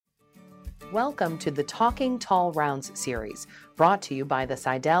Welcome to the Talking Tall Rounds series, brought to you by the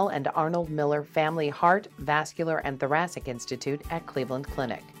Seidel and Arnold Miller Family Heart, Vascular, and Thoracic Institute at Cleveland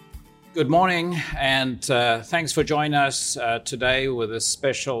Clinic. Good morning, and thanks for joining us today with this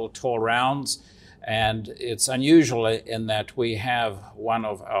special Tall Rounds. And it's unusual in that we have one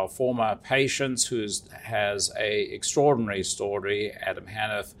of our former patients who has an extraordinary story, Adam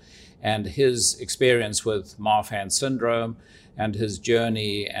Haniff, and his experience with Marfan syndrome and his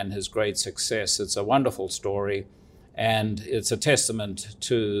journey and his great success. It's a wonderful story, and it's a testament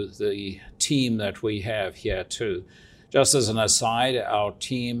to the team that we have here too. Just as an aside, our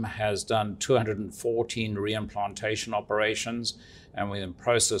team has done 214 reimplantation operations, and we're in the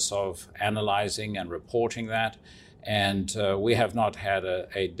process of analyzing and reporting that. And we have not had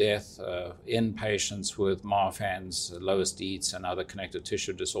a death in patients with Marfan's, Loeys-Dietz, and other connective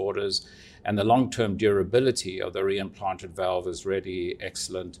tissue disorders. And the long-term durability of the reimplanted valve is really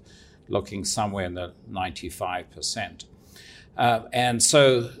excellent, looking somewhere in the 95%. And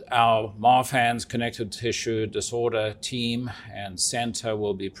so our Marfan's connective tissue disorder team and center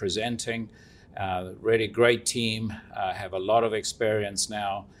will be presenting. Really great team, have a lot of experience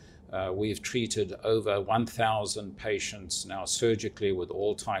now. We've treated over 1,000 patients now surgically with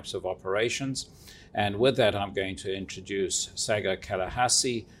all types of operations. And with that, I'm going to introduce Sagar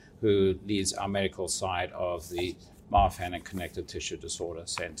Kalahasti, who leads our medical side of the Marfan and Connective Tissue Disorder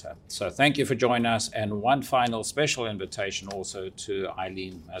Center. So thank you for joining us. And one final special invitation also to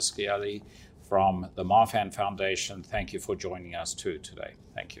Eileen Masciali from the Marfan Foundation. Thank you for joining us too today.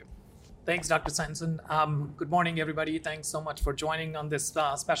 Thank you. Thanks, Dr. Svensson. Good morning, everybody. Thanks so much for joining on this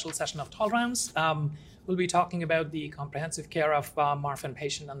special session of Tall Rounds. We'll be talking about the comprehensive care of Marfan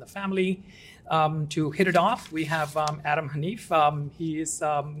patient and the family. To hit it off, we have Adam Haniff. He is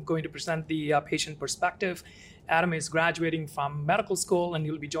going to present the patient perspective. Adam is graduating from medical school, and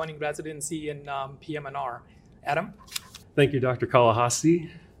he'll be joining residency in PM&R. Adam? Thank you, Dr. Kalahasti.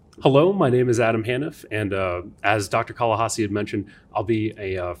 Hello, my name is Adam Haniff, and as Dr. Kalahasti had mentioned, I'll be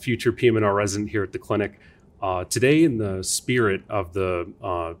a future PM&R resident here at the clinic. Today, in the spirit of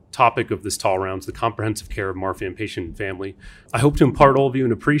the topic of this Tall Rounds, the comprehensive care of Marfan patient and family, I hope to impart all of you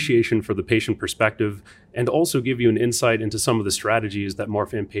an appreciation for the patient perspective and also give you an insight into some of the strategies that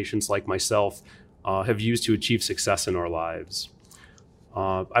Marfan patients like myself have used to achieve success in our lives.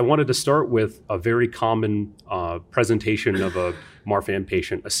 I wanted to start with a very common presentation of a Marfan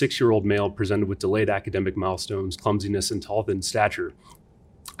patient, a 6-year-old male presented with delayed academic milestones, clumsiness, and tall, thin stature.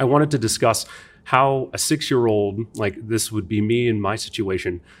 I wanted to discuss how a 6-year-old, like this would be me in my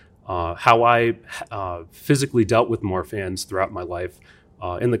situation, how I physically dealt with Marfans throughout my life.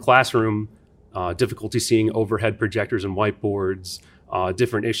 In the classroom, difficulty seeing overhead projectors and whiteboards,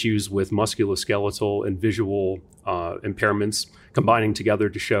 different issues with musculoskeletal and visual impairments combining together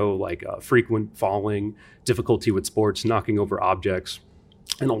to show like frequent falling, difficulty with sports, knocking over objects,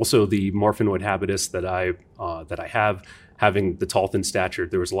 and also the Marfanoid habitus that I have, having the tall, thin stature.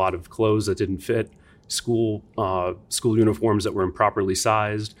 There was a lot of clothes that didn't fit, school uniforms that were improperly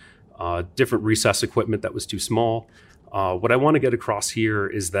sized, different recess equipment that was too small. What I want to get across here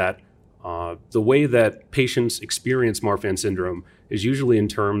is that the way that patients experience Marfan syndrome is usually in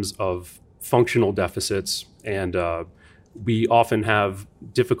terms of functional deficits, and we often have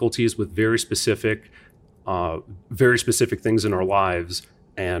difficulties with very specific things in our lives.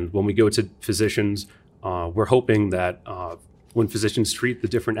 And when we go to physicians, we're hoping that when physicians treat the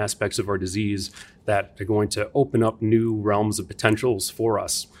different aspects of our disease, that they're going to open up new realms of potentials for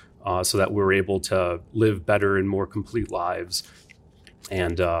us, so that we're able to live better and more complete lives.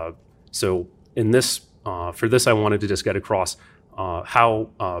 And so in this, for this, I wanted to just get across how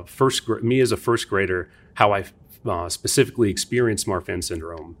me as a first grader, how I specifically experienced Marfan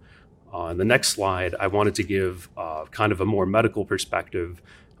syndrome. In the next slide, I wanted to give kind of a more medical perspective.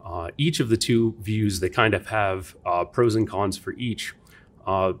 Each of the two views, they kind of have pros and cons for each.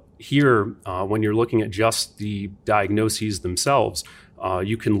 Here, when you're looking at just the diagnoses themselves,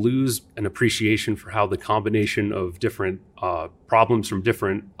 you can lose an appreciation for how the combination of different problems from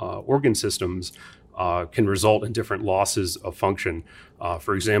different organ systems can result in different losses of function.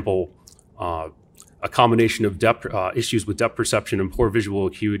 For example, a combination of issues with depth perception and poor visual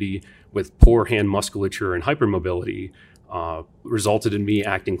acuity with poor hand musculature and hypermobility resulted in me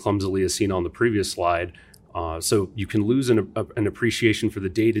acting clumsily as seen on the previous slide. So you can lose an appreciation for the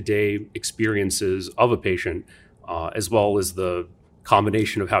day-to-day experiences of a patient, as well as the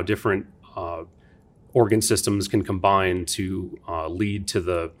combination of how different organ systems can combine to lead to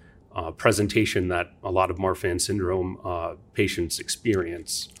the presentation that a lot of Marfan syndrome patients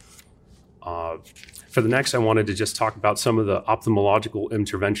experience. For the next, I wanted to just talk about some of the ophthalmological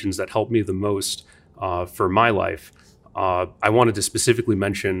interventions that helped me the most for my life. I wanted to specifically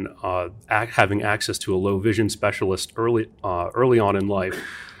mention having access to a low vision specialist early on in life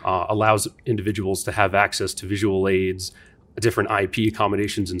allows individuals to have access to visual aids, different IP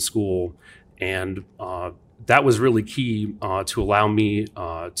accommodations in school, and that was really key to allow me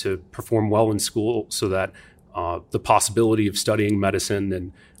to perform well in school, so that the possibility of studying medicine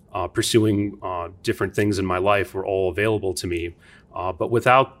and pursuing different things in my life were all available to me. But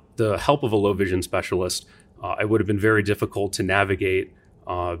without the help of a low vision specialist, it would have been very difficult to navigate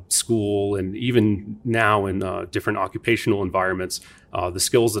school, and even now in different occupational environments, the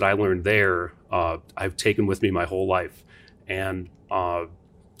skills that I learned there, I've taken with me my whole life. And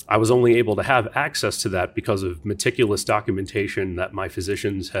I was only able to have access to that because of meticulous documentation that my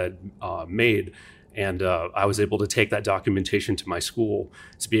physicians had made. And I was able to take that documentation to my school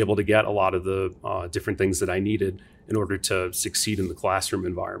to be able to get a lot of the different things that I needed in order to succeed in the classroom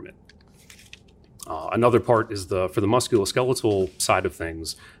environment. Another part is for the musculoskeletal side of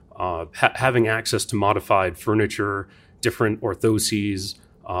things, having access to modified furniture, different orthoses,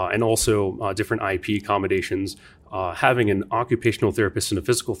 and also different IP accommodations. Having an occupational therapist and a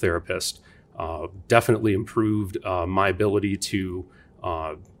physical therapist definitely improved my ability to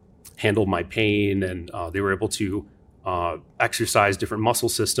handle my pain, and they were able to exercise different muscle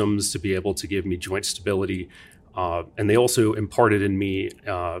systems to be able to give me joint stability. And they also imparted in me,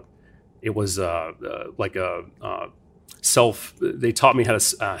 it was like a they taught me how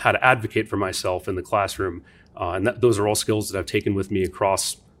to advocate for myself in the classroom. And those are all skills that I've taken with me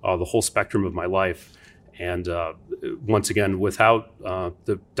across the whole spectrum of my life. And once again, without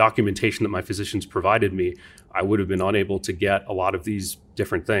the documentation that my physicians provided me, I would have been unable to get a lot of these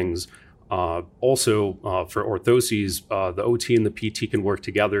different things. Also, for orthoses, the OT and the PT can work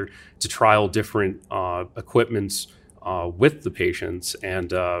together to trial different equipments with the patients.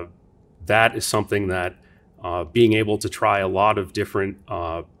 And that is something that being able to try a lot of different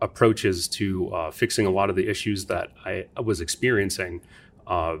approaches to fixing a lot of the issues that I was experiencing,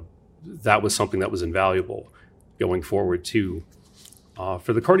 that was something that was invaluable going forward too.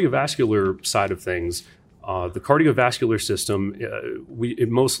 For the cardiovascular side of things, the cardiovascular system, it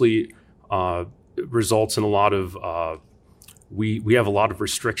mostly results in a lot of, we have a lot of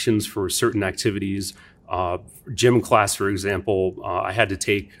restrictions for certain activities. Gym class, for example, I had to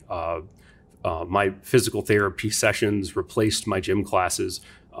take my physical therapy sessions replaced my gym classes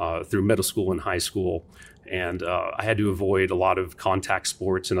through middle school and high school. And I had to avoid a lot of contact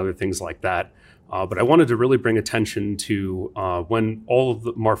sports and other things like that. But I wanted to really bring attention to when all of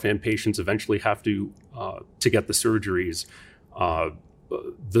the Marfan patients eventually have to get the surgeries.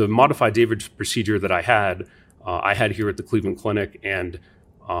 The modified David's procedure that I had here at the Cleveland Clinic, and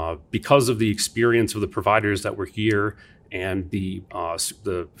because of the experience of the providers that were here, and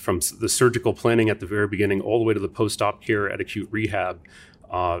from the surgical planning at the very beginning all the way to the post-op care at acute rehab,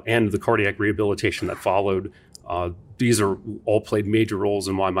 and the cardiac rehabilitation that followed, these are all played major roles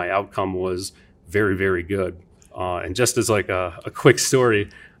in why my outcome was very, very good. And just as like a quick story,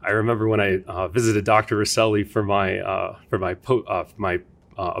 I remember when I visited Dr. Rosselli for my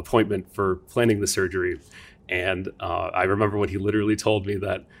appointment for planning the surgery, and I remember when he literally told me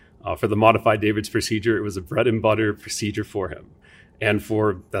that for the modified David's procedure, it was a bread and butter procedure for him, and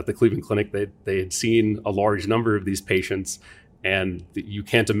for that the Cleveland Clinic, they had seen a large number of these patients. And you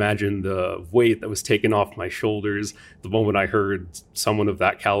can't imagine the weight that was taken off my shoulders the moment I heard someone of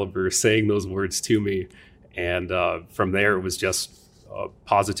that caliber saying those words to me. And from there, it was just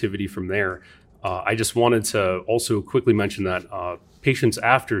positivity from there. I just wanted to also quickly mention that patients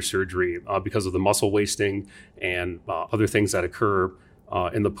after surgery, because of the muscle wasting and other things that occur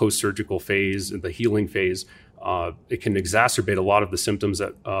in the post-surgical phase, in the healing phase, it can exacerbate a lot of the symptoms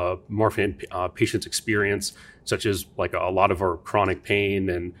that Marfan patients experience, such as like a lot of our chronic pain.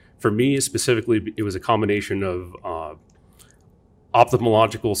 And for me specifically, it was a combination of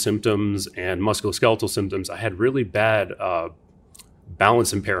ophthalmological symptoms and musculoskeletal symptoms. I had really bad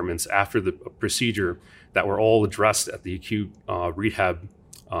balance impairments after the procedure that were all addressed at the acute rehab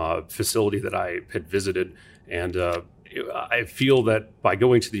facility that I had visited. And I feel that by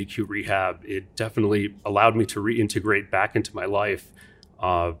going to the acute rehab, it definitely allowed me to reintegrate back into my life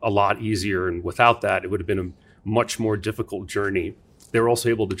a lot easier. And without that, it would have been a much more difficult journey. They were also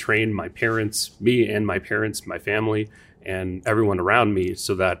able to train my parents, me and my parents, my family, and everyone around me,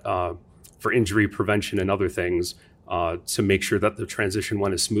 so that for injury prevention and other things, to make sure that the transition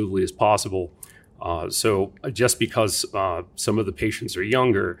went as smoothly as possible. So just because some of the patients are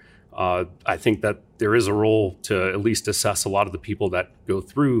younger, I think that there is a role to at least assess a lot of the people that go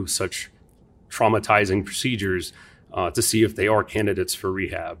through such traumatizing procedures to see if they are candidates for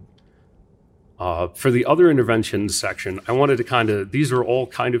rehab. For the other interventions section, I wanted to these are all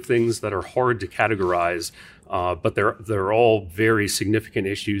kind of things that are hard to categorize, but they're all very significant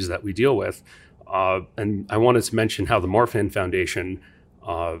issues that we deal with. And I wanted to mention how the Marfan Foundation,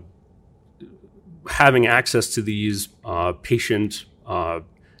 having access to these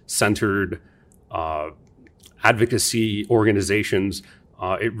patient-centered advocacy organizations,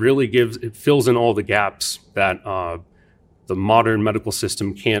 it fills in all the gaps that the modern medical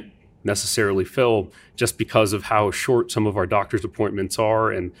system can't necessarily fill, just because of how short some of our doctor's appointments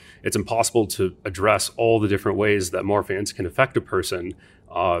are, and it's impossible to address all the different ways that Marfans can affect a person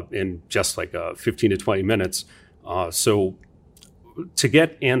in just like 15 to 20 minutes. So to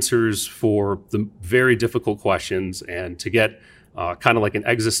get answers for the very difficult questions and to get kind of like an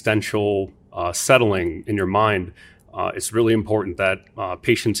existential settling in your mind, it's really important that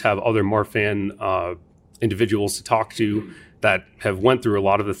patients have other Marfan individuals to talk to that have went through a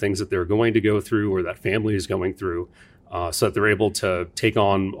lot of the things that they're going to go through or that family is going through, so that they're able to take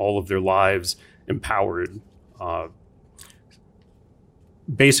on all of their lives empowered.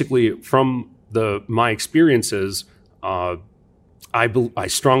 Basically, from my experiences, I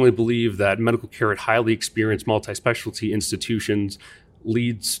strongly believe that medical care at highly experienced multi-specialty institutions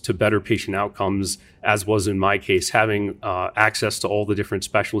leads to better patient outcomes, as was in my case, having access to all the different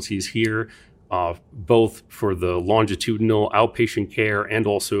specialties here, both for the longitudinal outpatient care and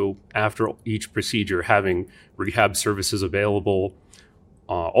also after each procedure, having rehab services available.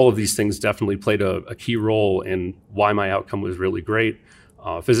 All of these things definitely played a key role in why my outcome was really great.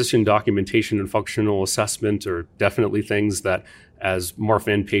 Physician documentation and functional assessment are definitely things that, as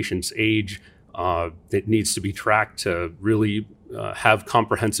Marfan patients age, it needs to be tracked to really have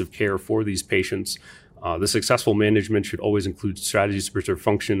comprehensive care for these patients. The successful management should always include strategies to preserve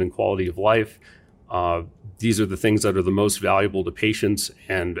function and quality of life. These are the things that are the most valuable to patients,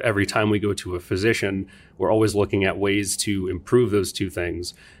 and every time we go to a physician, we're always looking at ways to improve those two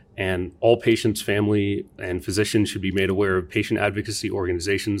things. And all patients, family, and physicians should be made aware of patient advocacy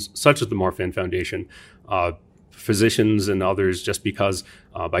organizations such as the Marfan Foundation, physicians and others, just because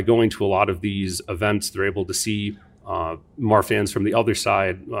by going to a lot of these events, they're able to see Marfans from the other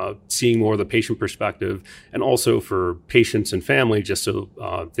side, seeing more of the patient perspective, and also for patients and family, just so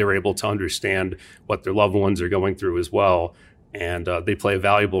they're able to understand what their loved ones are going through as well. And they play a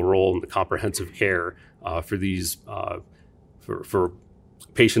valuable role in the comprehensive care for these, for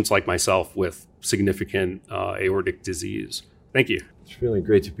patients like myself with significant aortic disease. Thank you. It's really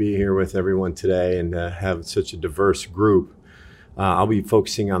great to be here with everyone today and have such a diverse group. I'll be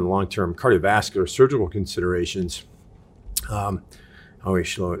focusing on long-term cardiovascular surgical considerations. I always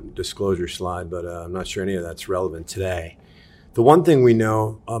show a disclosure slide, but I'm not sure any of that's relevant today. The one thing we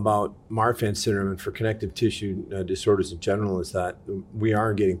know about Marfan syndrome and for connective tissue disorders in general is that we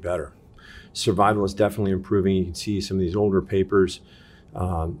are getting better. Survival is definitely improving. You can see some of these older papers.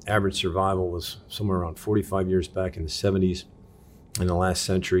 Average survival was somewhere around 45 years back in the 70s in the last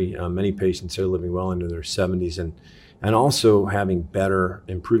century. Many patients are living well into their 70s and also having better,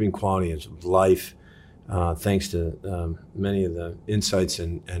 improving quality of life thanks to many of the insights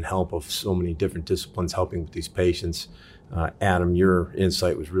and help of so many different disciplines helping with these patients. Adam, your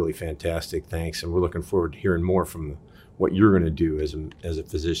insight was really fantastic. Thanks. And we're looking forward to hearing more from what you're going to do as a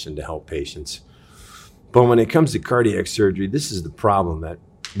physician to help patients. But when it comes to cardiac surgery, this is the problem that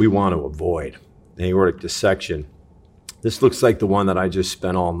we want to avoid, aortic dissection. This looks like the one that I just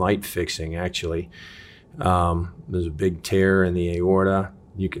spent all night fixing, actually. There's a big tear in the aorta.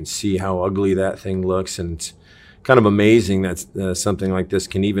 You can see how ugly that thing looks, and it's kind of amazing that something like this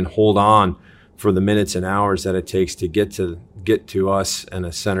can even hold on for the minutes and hours that it takes to get to us in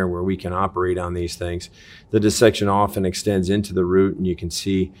a center where we can operate on these things. The dissection often extends into the root, and you can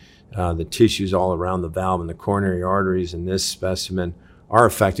see the tissues all around the valve, and the coronary arteries in this specimen are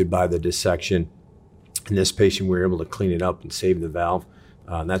affected by the dissection. In this patient, we were able to clean it up and save the valve.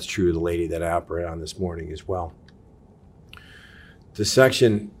 And that's true of the lady that I operated on this morning as well.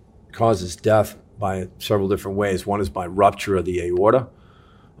 Dissection causes death by several different ways. One is by rupture of the aorta.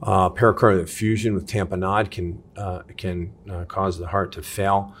 Pericardial effusion with tamponade can cause the heart to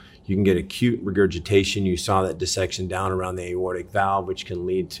fail. You can get acute regurgitation. You saw that dissection down around the aortic valve, which can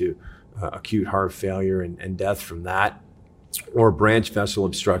lead to acute heart failure and death from that, or branch vessel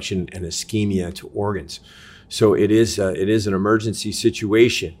obstruction and ischemia to organs. So it is an emergency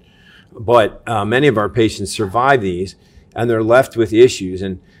situation. But many of our patients survive these, and they're left with issues.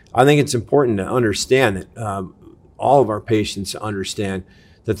 And I think it's important to understand that all of our patients understand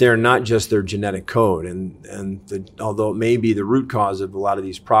that they're not just their genetic code. And although it may be the root cause of a lot of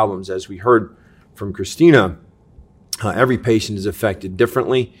these problems, as we heard from Christina, every patient is affected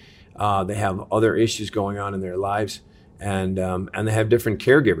differently. They have other issues going on in their lives, and they have different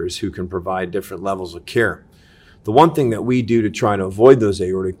caregivers who can provide different levels of care. The one thing that we do to try to avoid those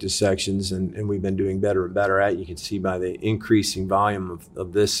aortic dissections, and we've been doing better and better at, you can see by the increasing volume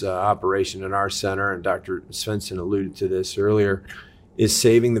of this operation in our center, and Dr. Svensson alluded to this earlier, is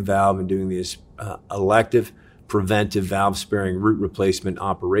saving the valve and doing these elective preventive valve-sparing root replacement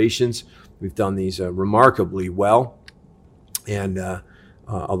operations. We've done these remarkably well, and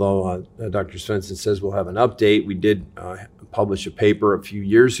although Dr. Svensson says we'll have an update, we did publish a paper a few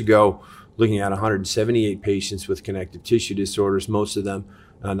years ago looking at 178 patients with connective tissue disorders. Most of them,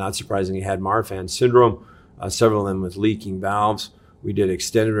 not surprisingly, had Marfan syndrome, several of them with leaking valves. We did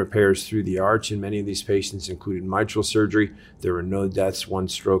extended repairs through the arch, and many of these patients included mitral surgery. There were no deaths, 1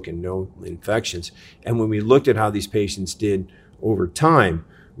 stroke, and no infections. And when we looked at how these patients did over time,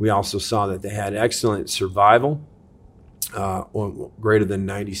 we also saw that they had excellent survival, greater than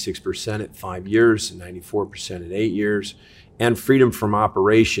 96% at 5 years, and 94% at 8 years, and freedom from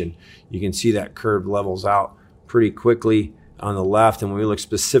operation. You can see that curve levels out pretty quickly on the left. And when we look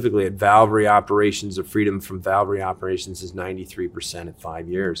specifically at valve reoperations, the freedom from valve reoperations is 93% at 5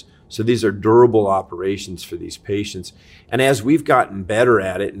 years. So these are durable operations for these patients. And as we've gotten better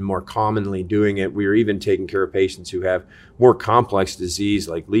at it and more commonly doing it, we are even taking care of patients who have more complex disease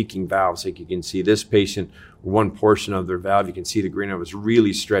like leaking valves. Like you can see this patient, one portion of their valve, you can see the green was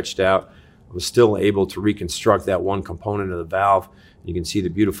really stretched out. I was still able to reconstruct that one component of the valve. You can see the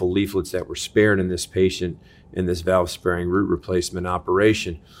beautiful leaflets that were spared in this patient in this valve-sparing root replacement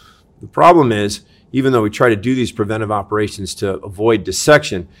operation. The problem is, even though we try to do these preventive operations to avoid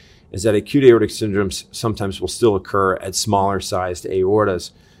dissection, is that acute aortic syndromes sometimes will still occur at smaller sized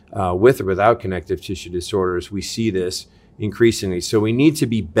aortas. With or without connective tissue disorders, we see this increasingly. So we need to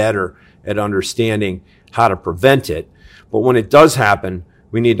be better at understanding how to prevent it. But when it does happen,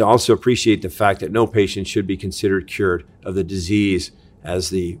 we need to also appreciate the fact that no patient should be considered cured of the disease,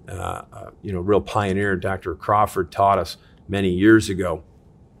 as the real pioneer Dr. Crawford taught us many years ago.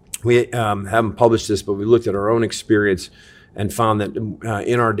 We haven't published this, but we looked at our own experience and found that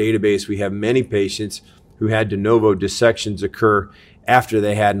in our database we have many patients who had de novo dissections occur after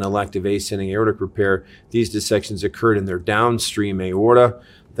they had an elective ascending aortic repair. These dissections occurred in their downstream aorta.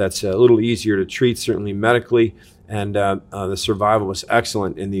 That's a little easier to treat, certainly medically, and the survival was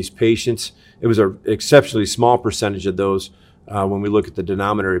excellent in these patients. It was an exceptionally small percentage of those when we look at the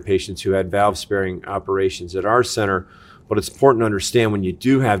denominator patients who had valve-sparing operations at our center. But it's important to understand when you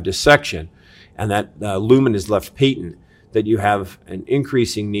do have dissection and that lumen is left patent, that you have an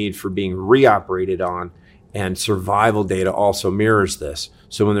increasing need for being reoperated on, and survival data also mirrors this.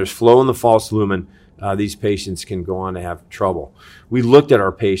 So when there's flow in the false lumen, these patients can go on to have trouble. We looked at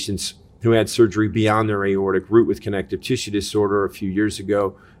our patients who had surgery beyond their aortic root with connective tissue disorder a few years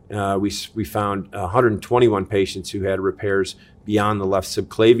ago. We found 121 patients who had repairs beyond the left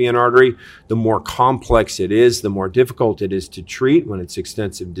subclavian artery. The more complex it is, the more difficult it is to treat when it's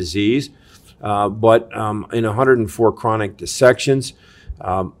extensive disease. But in 104 chronic dissections,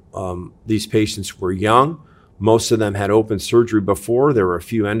 these patients were young. Most of them had open surgery before. There were a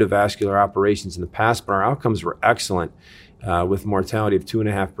few endovascular operations in the past, but our outcomes were excellent, with mortality of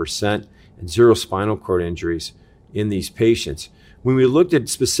 2.5% and 0 spinal cord injuries in these patients. When we looked at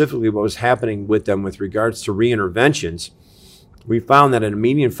specifically what was happening with them with regards to reinterventions, we found that in a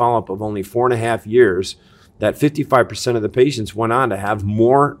median follow-up of only 4.5 years, that 55% of the patients went on to have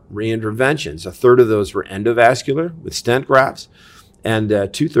more reinterventions. A third of those were endovascular with stent grafts, and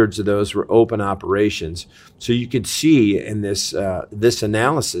 2/3 of those were open operations. So you could see in this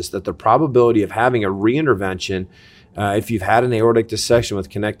analysis that the probability of having a reintervention if you've had an aortic dissection with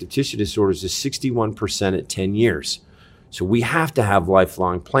connective tissue disorders is 61% at 10 years. So we have to have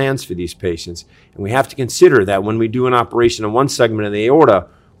lifelong plans for these patients, and we have to consider that when we do an operation on one segment of the aorta,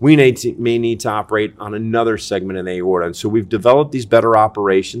 we may need to operate on another segment of the aorta. And so we've developed these better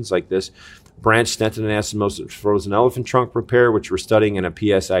operations like this branch stented anastomosis frozen elephant trunk repair, which we're studying in a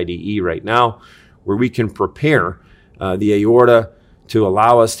PSIDE right now, where we can prepare the aorta to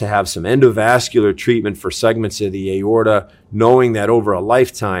allow us to have some endovascular treatment for segments of the aorta, knowing that over a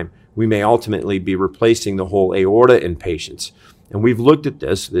lifetime, we may ultimately be replacing the whole aorta in patients. And we've looked at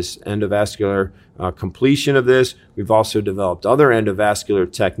this endovascular completion of this. We've also developed other endovascular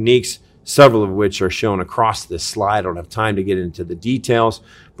techniques, several of which are shown across this slide. I don't have time to get into the details,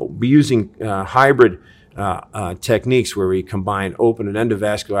 but we'll be using hybrid techniques where we combine open and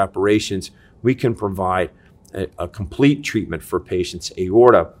endovascular operations. We can provide a complete treatment for patients'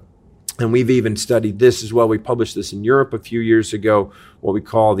 aorta. And we've even studied this as well. We published this in Europe a few years ago, what we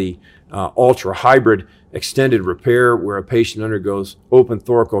call the ultra hybrid extended repair, where a patient undergoes open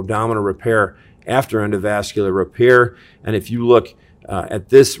thoracoabdominal repair after endovascular repair. And if you look at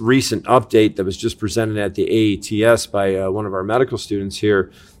this recent update that was just presented at the AATS by one of our medical students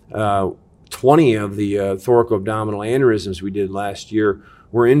here, 20 of the thoracoabdominal aneurysms we did last year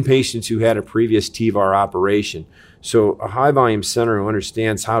were in patients who had a previous TEVAR operation. So a high volume center who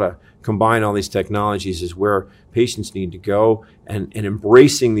understands how to combine all these technologies is where patients need to go, and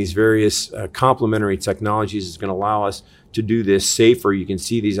embracing these various complementary technologies is going to allow us to do this safer. You can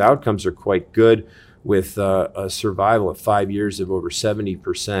see these outcomes are quite good, with a survival of 5 years of over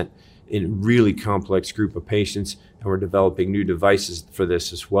 70% in a really complex group of patients, and we're developing new devices for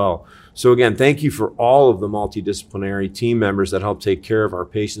this as well. So again, thank you for all of the multidisciplinary team members that help take care of our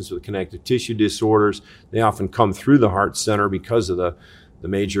patients with connective tissue disorders. They often come through the heart center because of the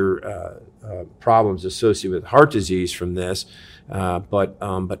major problems associated with heart disease from this. But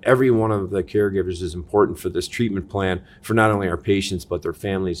every one of the caregivers is important for this treatment plan for not only our patients, but their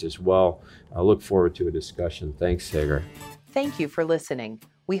families as well. I look forward to a discussion. Thanks, Sagar. Thank you for listening.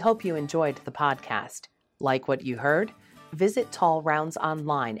 We hope you enjoyed the podcast. Like what you heard? Visit Tall Rounds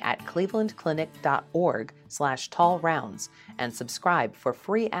online at clevelandclinic.org/tallrounds and subscribe for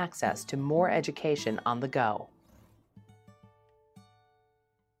free access to more education on the go.